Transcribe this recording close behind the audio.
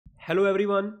Hello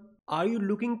everyone. Are you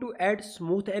looking to add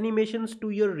smooth animations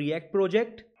to your React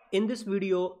project? In this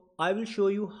video, I will show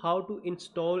you how to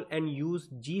install and use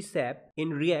GSAP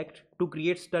in React to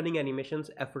create stunning animations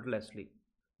effortlessly.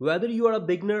 Whether you are a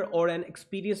beginner or an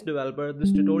experienced developer,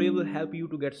 this tutorial will help you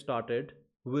to get started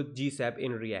with GSAP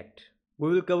in React.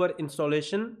 We will cover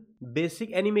installation,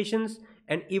 basic animations,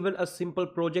 and even a simple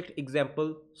project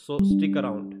example, so stick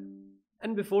around.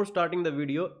 And before starting the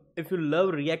video, if you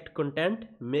love React content,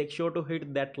 make sure to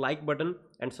hit that like button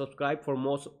and subscribe for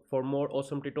more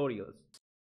awesome tutorials.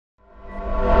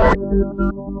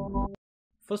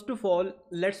 First of all,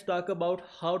 let's talk about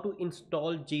how to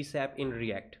install GSAP in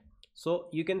React. So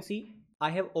you can see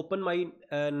I have opened my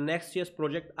Next.js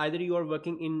project. Either you are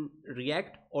working in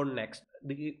React or Next,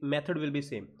 the method will be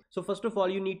same. So first of all,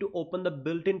 you need to open the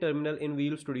built-in terminal in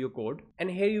Visual Studio Code,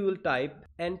 and here you will type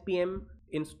npm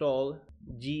install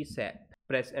GSAP.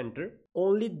 Press enter.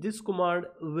 Only this command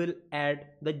will add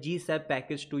the GSAP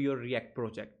package to your React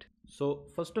project. So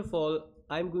first of all,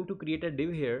 I'm going to create a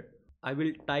div here. I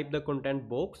will type the content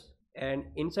box, and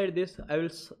inside this I will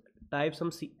type some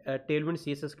Tailwind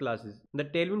CSS classes. The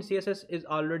Tailwind CSS is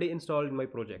already installed in my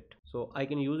project, so I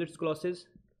can use its classes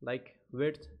like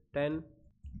width 10,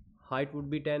 height would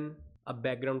be 10, a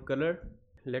background color.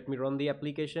 Let me run the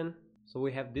application. So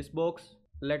we have this box.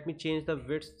 Let me change the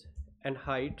width and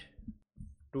height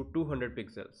to 200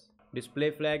 pixels. Display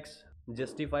flags,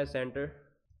 justify center,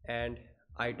 and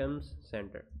items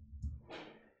center.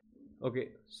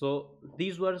 Okay, so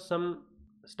these were some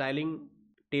styling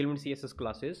Tailwind CSS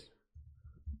classes,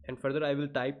 and further I will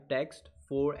type text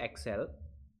for Excel.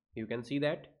 You can see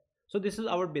that. So this is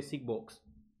our basic box.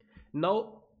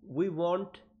 Now we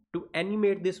want to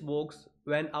animate this box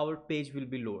when our page will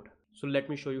be load. So let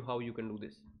me show you how you can do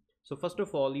this. So first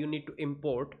of all, you need to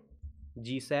import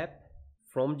GSAP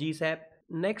from GSAP.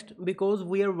 Next, because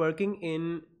we are working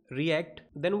in React,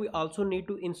 then we also need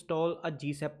to install a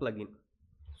GSAP plugin.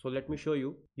 So let me show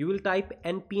you. You will type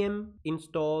npm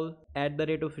install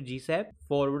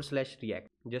 @GSAP/React.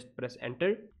 Just press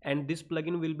enter, and this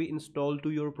plugin will be installed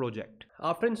to your project.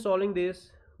 After installing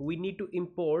this, we need to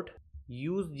import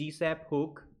use GSAP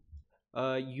hook,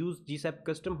 use GSAP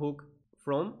custom hook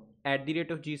from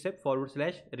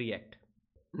 @GSAP/React.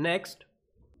 Next,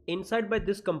 inside by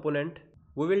this component,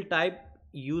 we will type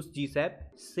use GSAP,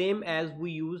 same as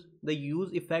we use the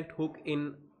use effect hook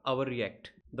in our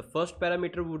React. The first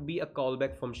parameter would be a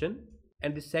callback function,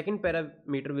 and the second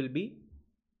parameter will be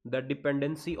the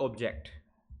dependency object,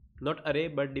 not array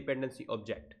but dependency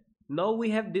object. Now we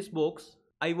have this box.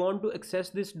 I want to access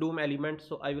this DOM element,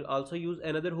 so I will also use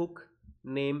another hook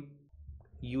name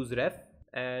useRef,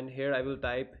 and here I will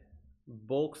type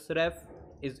boxref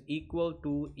is equal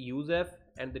to useref,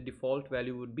 and the default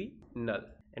value would be null.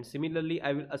 And similarly,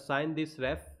 I will assign this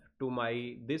ref to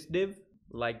my this div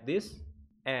like this,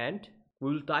 and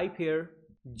we will type here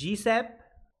GSAP,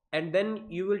 and then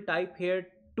you will type here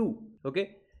 2.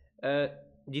 Okay,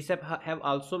 GSAP have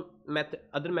also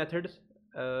other methods,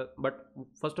 but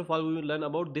first of all we will learn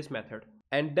about this method.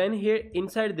 And then here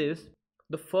inside this,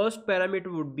 the first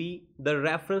parameter would be the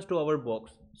reference to our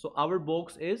box. So our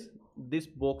box is this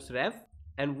box ref,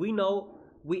 and we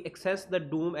access the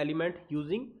DOM element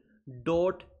using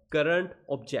dot current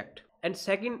object. And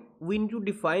second, we need to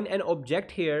define an object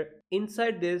here.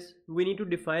 Inside this, we need to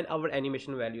define our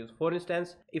animation values. For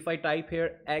instance, if I type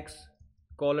here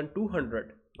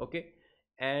x:200, okay,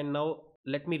 and now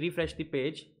let me refresh the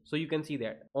page, so you can see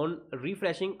that on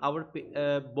refreshing our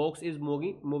box is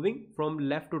moving from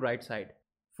left to right side.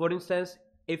 For instance,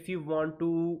 if you want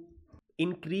to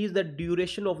increase the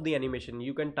duration of the animation,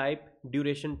 you can type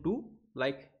duration 2.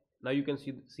 Like now you can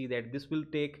see that this will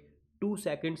take 2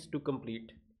 seconds to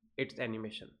complete its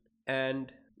animation.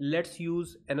 And let's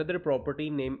use another property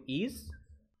named is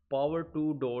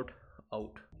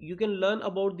power2.out. You can learn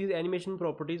about these animation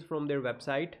properties from their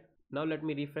website. Now let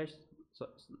me refresh,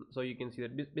 so you can see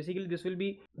that basically this will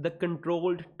be the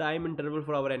controlled time interval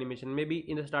for our animation. Maybe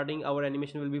in the starting our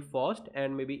animation will be fast,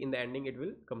 and maybe in the ending it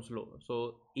will come slow.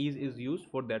 So ease is used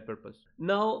for that purpose.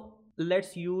 Now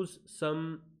let's use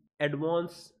some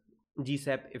advanced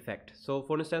GSAP effect. So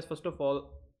for instance, first of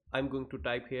all, I'm going to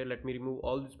type here, let me remove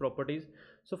all these properties.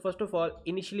 So first of all,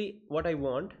 initially what I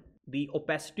want, the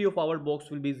opacity of our box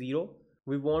will be 0.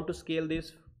 We want to scale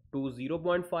this to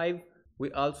 0.5.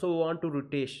 We also want to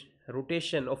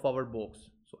rotation of our box.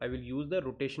 So I will use the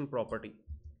rotation property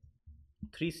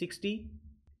 360,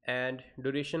 and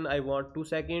duration I want 2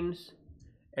 seconds.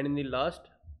 And in the last,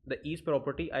 the ease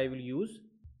property, I will use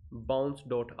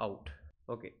bounce.out.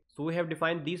 Okay, so we have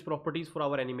defined these properties for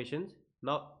our animations.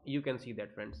 Now you can see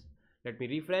that, friends. Let me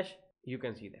refresh. You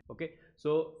can see that. Okay,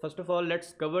 so first of all,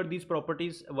 let's cover these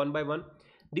properties one by one.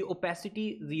 The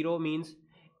opacity 0 means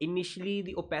initially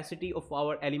the opacity of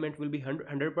our element will be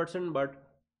 100%, but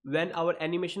when our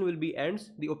animation will be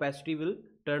ends, the opacity will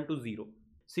turn to 0.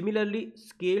 Similarly,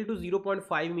 scale to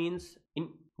 0.5 means in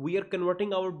we are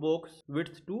converting our box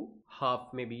width to half.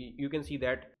 Maybe you can see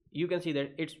that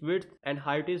its width and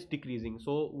height is decreasing,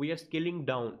 so we are scaling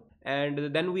down.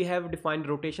 And then we have defined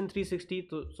rotation 360,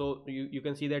 so you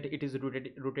can see that it is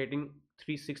rotating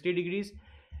 360 degrees.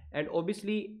 And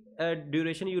obviously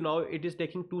duration, it is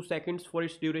taking 2 seconds for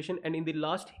its duration. And in the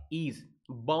last is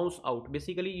bounce out.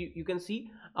 Basically you can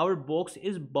see our box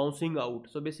is bouncing out,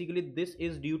 so basically this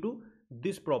is due to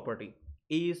this property,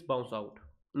 is bounce out.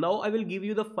 Now I will give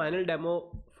you the final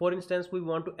demo. For instance, we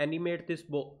want to animate this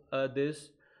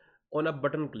on a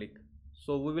button click.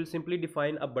 So we will simply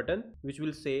define a button which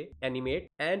will say animate,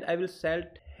 and I will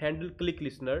set handle click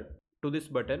listener to this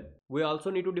button. We also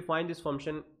need to define this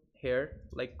function here,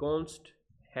 like const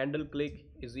handle click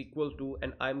is equal to,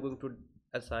 and I'm going to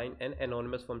assign an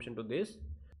anonymous function to this,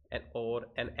 and or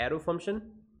an arrow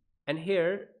function. And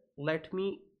here let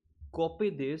me copy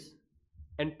this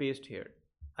and paste here.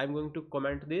 I'm going to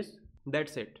comment this.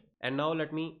 That's it. And now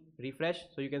let me refresh,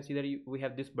 so you can see that we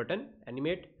have this button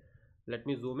animate. Let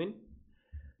me zoom in.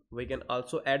 We can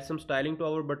also add some styling to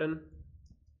our button,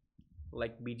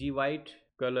 like bg white,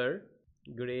 color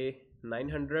gray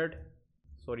 900,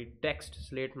 sorry, text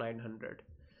slate 900,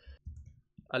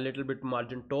 a little bit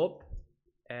margin top,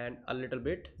 and a little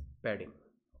bit padding.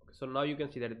 So now you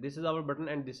can see that this is our button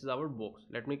and this is our box.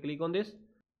 Let me click on this,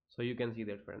 so you can see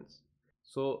that, friends.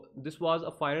 So this was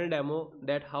a final demo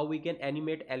that how we can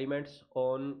animate elements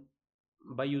on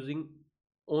by using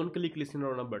on click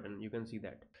listener on a button. You can see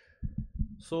that.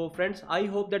 So friends, I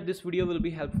hope that this video will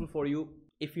be helpful for you.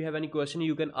 If you have any question,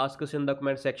 you can ask us in the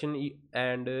comment section.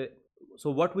 And so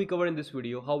what we cover in this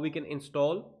video: how we can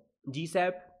install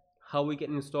GSAP, how we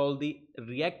can install the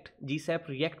GSAP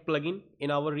React plugin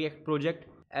in our React project,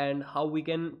 and how we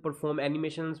can perform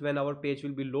animations when our page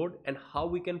will be loaded, and how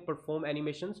we can perform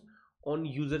animations on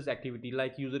users activity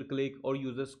like user click or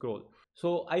user scroll.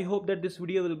 So I hope that this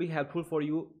video will be helpful for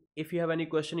you. If you have any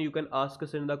question, you can ask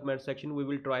us in the comment section. We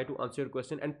will try to answer your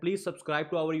question. And please subscribe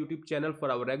to our YouTube channel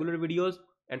for our regular videos.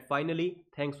 And finally,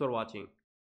 thanks for watching.